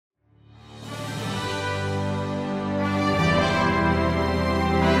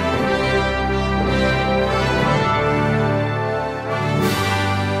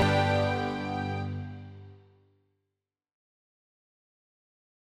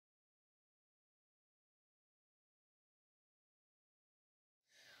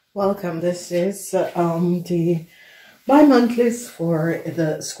Welcome. This is the bi-monthlies for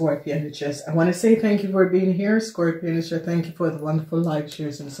the Scorpio energies. I want to say thank you for being here, Scorpio energy. Thank you for the wonderful likes,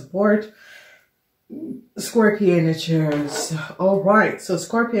 shares, and support. Scorpio energies. All right. So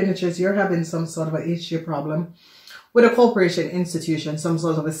Scorpio energies, you're having some sort of an issue problem with a corporation institution. Some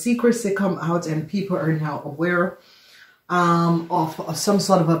sort of a secrecy come out and people are now aware of some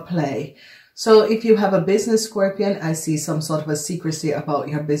sort of a play. So if you have a business, Scorpion, I see some sort of a secrecy about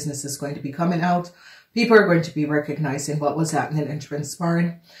your business is going to be coming out. People are going to be recognizing what was happening and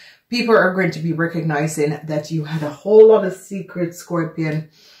transpiring. People are going to be recognizing that you had a whole lot of secrets, Scorpion,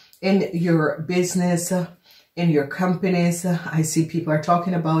 in your business, in your companies. I see people are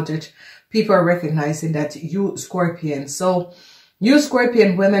talking about it. People are recognizing that you, Scorpion. So you,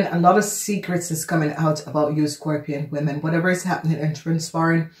 Scorpion women, a lot of secrets is coming out about you, Scorpion women. Whatever is happening and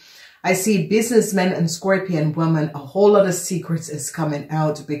transpiring, I see businessmen and Scorpion women, a whole lot of secrets is coming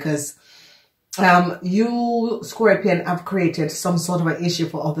out because you, Scorpion, have created some sort of an issue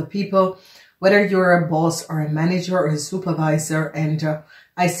for other people, whether you're a boss or a manager or a supervisor. And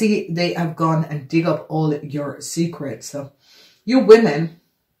I see they have gone and dig up all your secrets. So you women,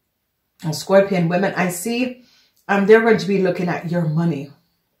 Scorpion women, I see they're going to be looking at your money,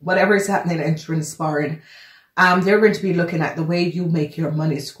 whatever is happening and transpiring. They're going to be looking at the way you make your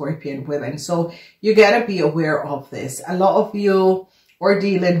money, Scorpion women. So you got to be aware of this. A lot of you are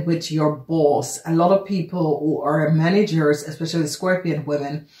dealing with your boss. A lot of people who are managers, especially Scorpion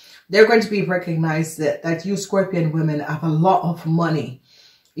women, they're going to be recognized that you, Scorpion women, have a lot of money.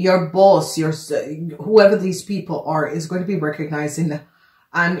 Your boss, whoever these people are, is going to be recognizing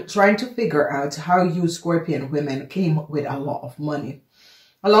and trying to figure out how you, Scorpion women, came with a lot of money.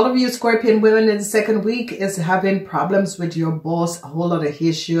 A lot of you Scorpion women in the second week is having problems with your boss, a whole lot of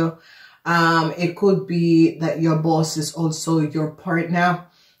issue. It could be that your boss is also your partner,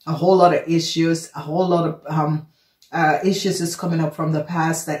 a whole lot of issues, a whole lot of issues is coming up from the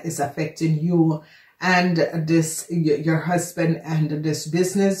past that is affecting you and your husband and this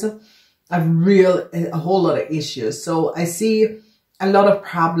business, a whole lot of issues. So I see a lot of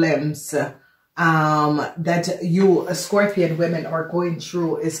problems that you Scorpion women are going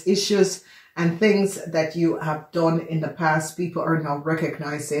through is issues and things that you have done in the past. People are now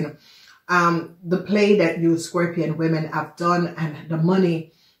recognizing the play that you Scorpion women have done and the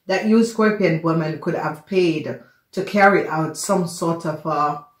money that you Scorpion women could have paid to carry out some sort of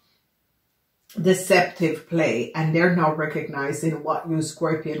a deceptive play, and they're now recognizing what you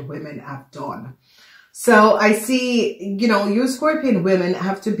Scorpion women have done. So I see, you Scorpion women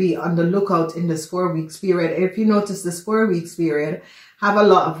have to be on the lookout in this 4 weeks period. If you notice, this 4 weeks period have a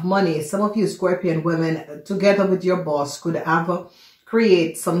lot of money. Some of you Scorpion women, together with your boss, could have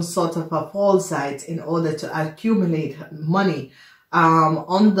create some sort of a falsite in order to accumulate money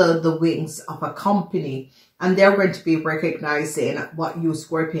under the wings of a company. And they're going to be recognizing what you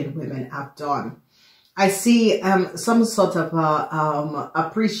Scorpion women have done. I see some sort of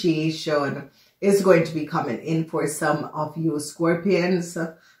appreciation is going to be coming in for some of you Scorpions.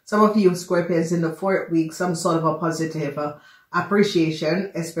 Some of you Scorpions in the 4th week, some sort of a positive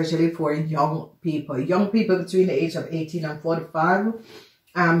appreciation, especially for young people. Young people between the age of 18 and 45.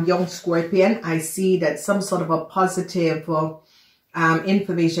 Young Scorpion, I see that some sort of a positive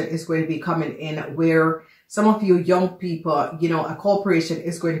information is going to be coming in where some of you young people, a corporation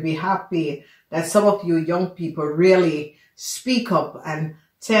is going to be happy that some of you young people really speak up and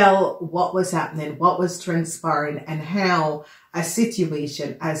tell what was happening, what was transpiring, and how a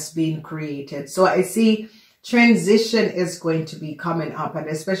situation has been created. So I see transition is going to be coming up, and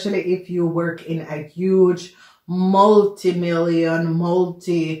especially if you work in a huge multi-million,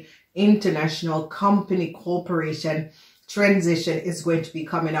 multi-international company, corporation, transition is going to be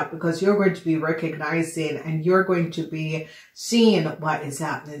coming up because you're going to be recognizing and you're going to be seeing what is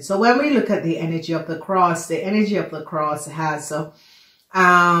happening. So when we look at the energy of the cross has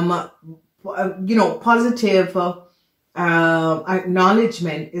positive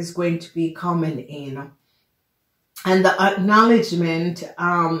acknowledgement is going to be coming in. And the acknowledgement,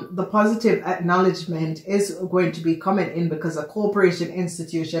 the positive acknowledgement is going to be coming in because a corporation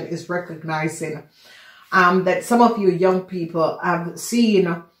institution is recognizing that some of you young people have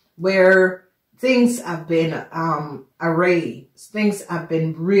seen where things have been array. Things have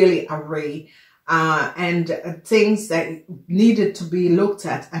been really array. And things that needed to be looked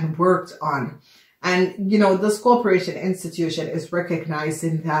at and worked on. And, this corporation institution is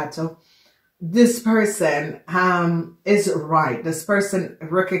recognizing that this person is right. This person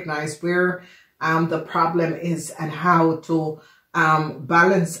recognized where the problem is and how to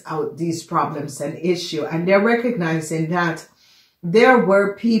balance out these problems and issue. And they're recognizing that there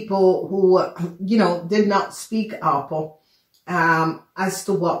were people who, you know, did not speak up as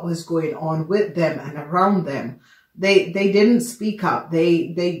to what was going on with them and around them. They didn't speak up.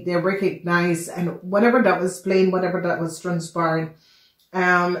 They recognized, and whatever that was playing, whatever that was transpiring,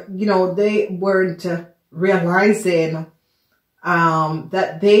 you know, they weren't realizing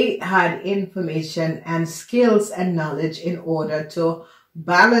that they had information and skills and knowledge in order to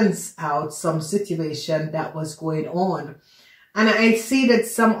balance out some situation that was going on. And I see that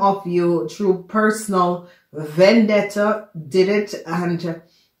some of you, through personal vendetta, did it,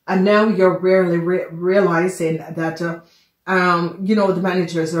 and now you're really realizing that, you know, the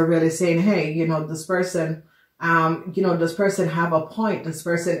managers are really saying, hey, you know, this person, you know, this person have a point. This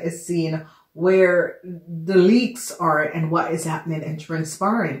person is seeing where the leaks are and what is happening and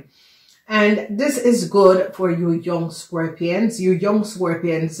transpiring. And this is good for you young Scorpions. You young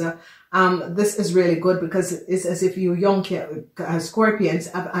Scorpions, this is really good because it's as if you young Scorpions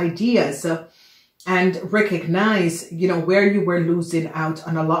have ideas and recognize, you know, where you were losing out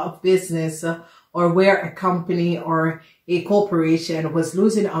on a lot of business, or where a company or a corporation was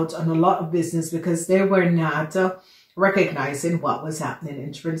losing out on a lot of business because they were not recognizing what was happening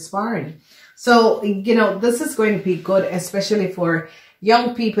and transpiring. So, you know, this is going to be good, especially for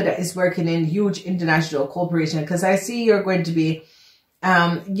young people that is working in huge international corporation, because I see you're going to be,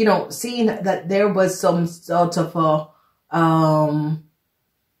 you know, seeing that there was some sort of a,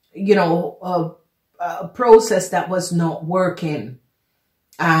 you know, a process that was not working,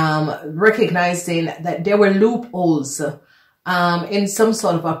 recognizing that there were loopholes in some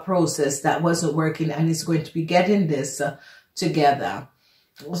sort of a process that wasn't working, and is going to be getting this together.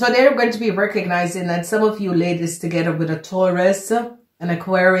 So they're going to be recognizing that some of you ladies together with a Taurus, an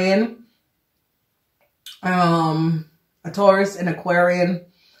Aquarian, a Taurus, an Aquarian,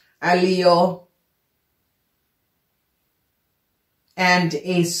 a Leo, and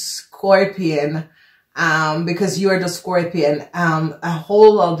a Scorpion, because you're the Scorpion, a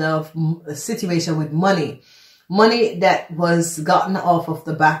whole lot of situation with money that was gotten off of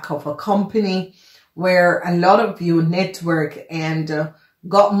the back of a company where a lot of you network and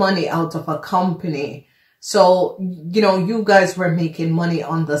got money out of a company. So, you know, you guys were making money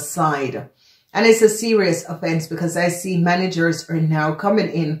on the side. And it's a serious offense because I see managers are now coming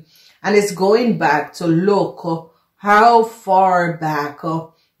in and it's going back to look how far back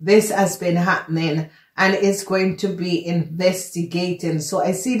this has been happening, and it's going to be investigating. So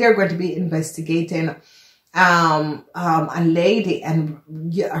I see they're going to be investigating a lady and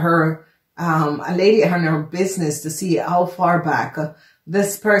her business to see how far back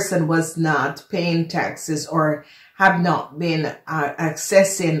this person was not paying taxes or have not been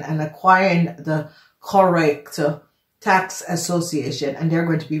accessing and acquiring the correct tax association, and they're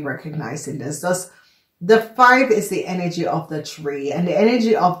going to be recognizing this. Thus, the 5 is the energy of the tree, and the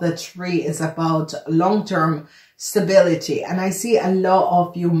energy of the tree is about long-term stability. And I see a lot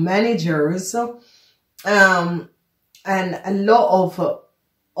of you managers and a lot of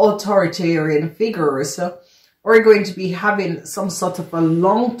authoritarian figures are going to be having some sort of a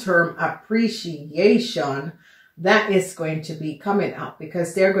long-term appreciation that is going to be coming up,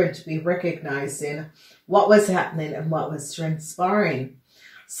 because they're going to be recognizing what was happening and what was transpiring.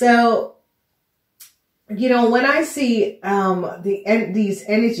 So, you know, when I see these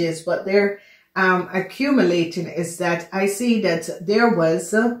energies, what they're accumulating is that I see that there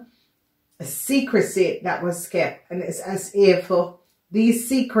was a secrecy that was kept, and it's as if these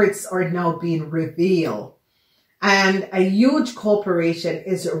secrets are now being revealed. And a huge corporation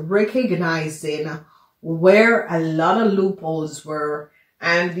is recognizing where a lot of loopholes were,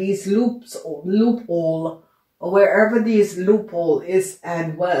 and these loophole, wherever this loophole is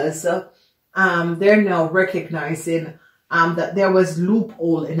and was, they're now recognizing that there was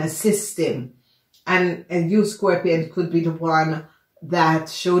loophole in a system, and you Scorpion could be the one that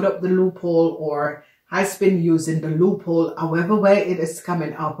showed up the loophole or has been using the loophole. However way it is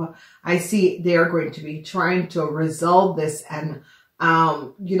coming up, I see they're going to be trying to resolve this and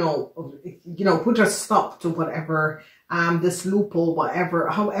you know, put a stop to whatever this loophole,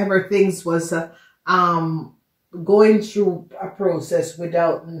 however things was going through a process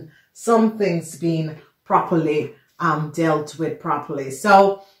without some things being properly dealt with properly.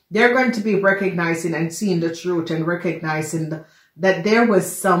 So they're going to be recognizing and seeing the truth and recognizing that there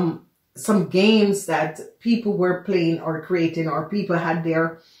was some games that people were playing or creating, or people had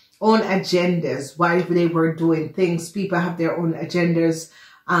their own agendas while they were doing things. People have their own agendas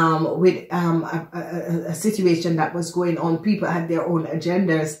with a situation that was going on. People had their own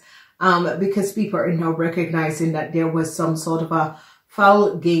agendas because people are now recognizing that there was some sort of a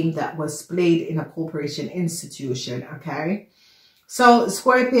foul game that was played in a corporation institution, okay? So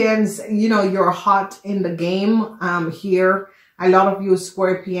Scorpions, you know, you're hot in the game here. A lot of you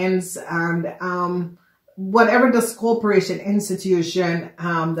Scorpions, and whatever this corporation, institution,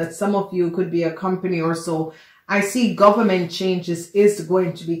 that some of you could be a company or so, I see government changes is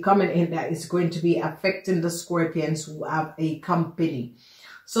going to be coming in that is going to be affecting the Scorpions who have a company.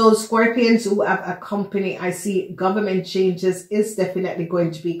 So Scorpions who have a company, I see government changes is definitely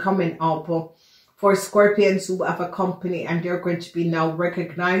going to be coming up for Scorpions who have a company, and they're going to be now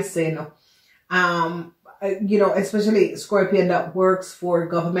recognizing, you know, especially Scorpion that works for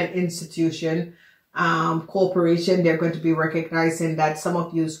government institution, corporation, they're going to be recognizing that some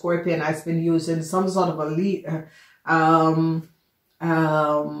of you Scorpion has been using some sort of a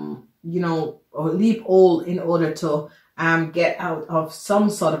you know, a loophole in order to get out of some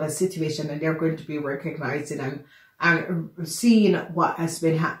sort of a situation, and they're going to be recognizing and seeing what has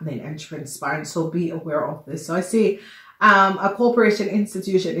been happening and transpiring. So be aware of this. So I see a corporation,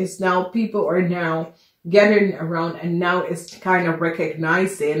 institution is now, people are now gathering around, and now it's kind of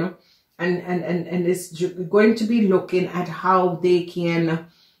recognizing and it's going to be looking at how they can,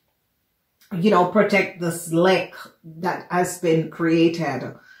 you know, protect the slack that has been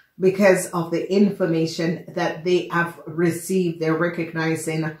created because of the information that they have received. They're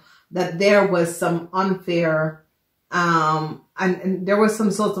recognizing that there was some unfair, and there was some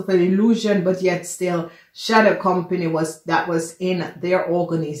sort of an illusion, but yet still shadow company was in their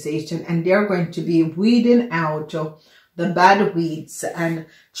organization, and they're going to be weeding out the bad weeds and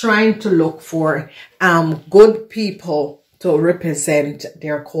trying to look for good people to represent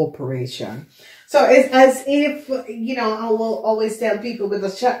their corporation. So it's as if, you know, I will always tell people with the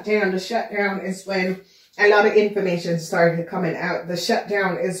shutdown is when a lot of information started coming out. The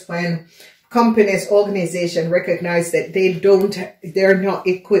shutdown is when companies, organizations recognize that they're not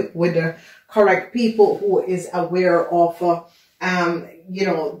equipped with the correct people who is aware of, you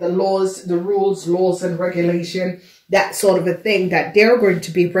know, the laws, the rules, laws and regulation, that sort of a thing, that they're going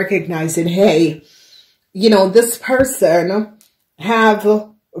to be recognizing, hey, you know, this person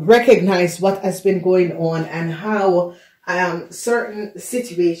have recognized what has been going on and how certain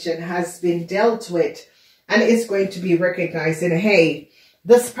situation has been dealt with, and is going to be recognizing, hey,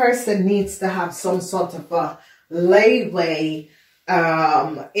 this person needs to have some sort of a leeway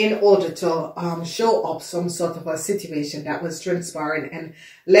in order to show up some sort of a situation that was transpiring, and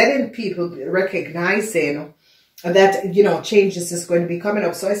letting people recognizing that, you know, changes is going to be coming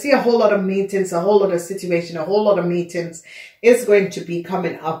up. So I see a whole lot of meetings, a whole lot of situation, a whole lot of meetings is going to be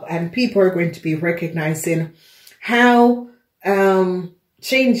coming up, and people are going to be recognizing how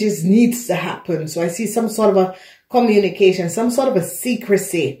changes needs to happen. So I see some sort of a communication, some sort of a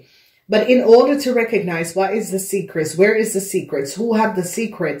secrecy. But in order to recognize what is the secrets, where is the secrets, who have the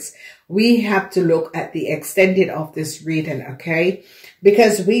secrets, we have to look at the extended of this reading, okay?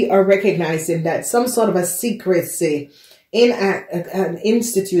 Because we are recognizing that some sort of a secrecy in an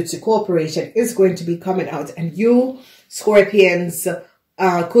institute, a corporation is going to be coming out. And you, Scorpions,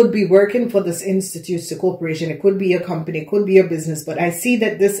 could be working for this institute, a corporation. It could be a company, it could be a business. But I see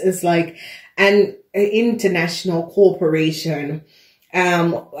that this is like an international corporation.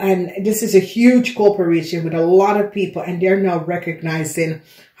 And this is a huge corporation with a lot of people, and they're now recognizing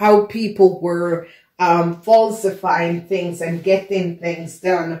how people were falsifying things and getting things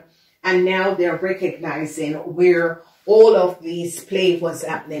done. And now they're recognizing where all of these play was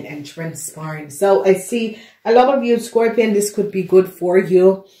happening and transpiring. So I see a lot of you, Scorpion, this could be good for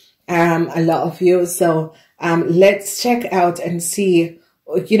you, a lot of you. So let's check out and see,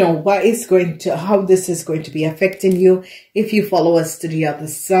 you know, what is going to, how this is going to be affecting you. If you follow us to the other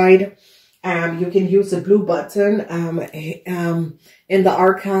side, you can use the blue button in the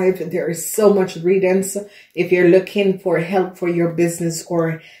archive. There is so much readings. If you're looking for help for your business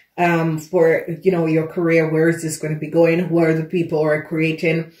or for, you know, your career, where is this going to be going? Who are the people who are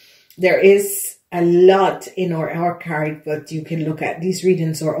creating? There is a lot in our archive, but you can look at. These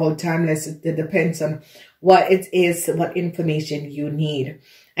readings are all timeless. It depends on what it is, what information you need.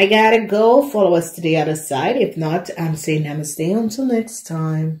 I gotta go. Follow us to the other side. If not, I'm saying namaste until next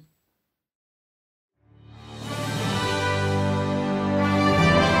time.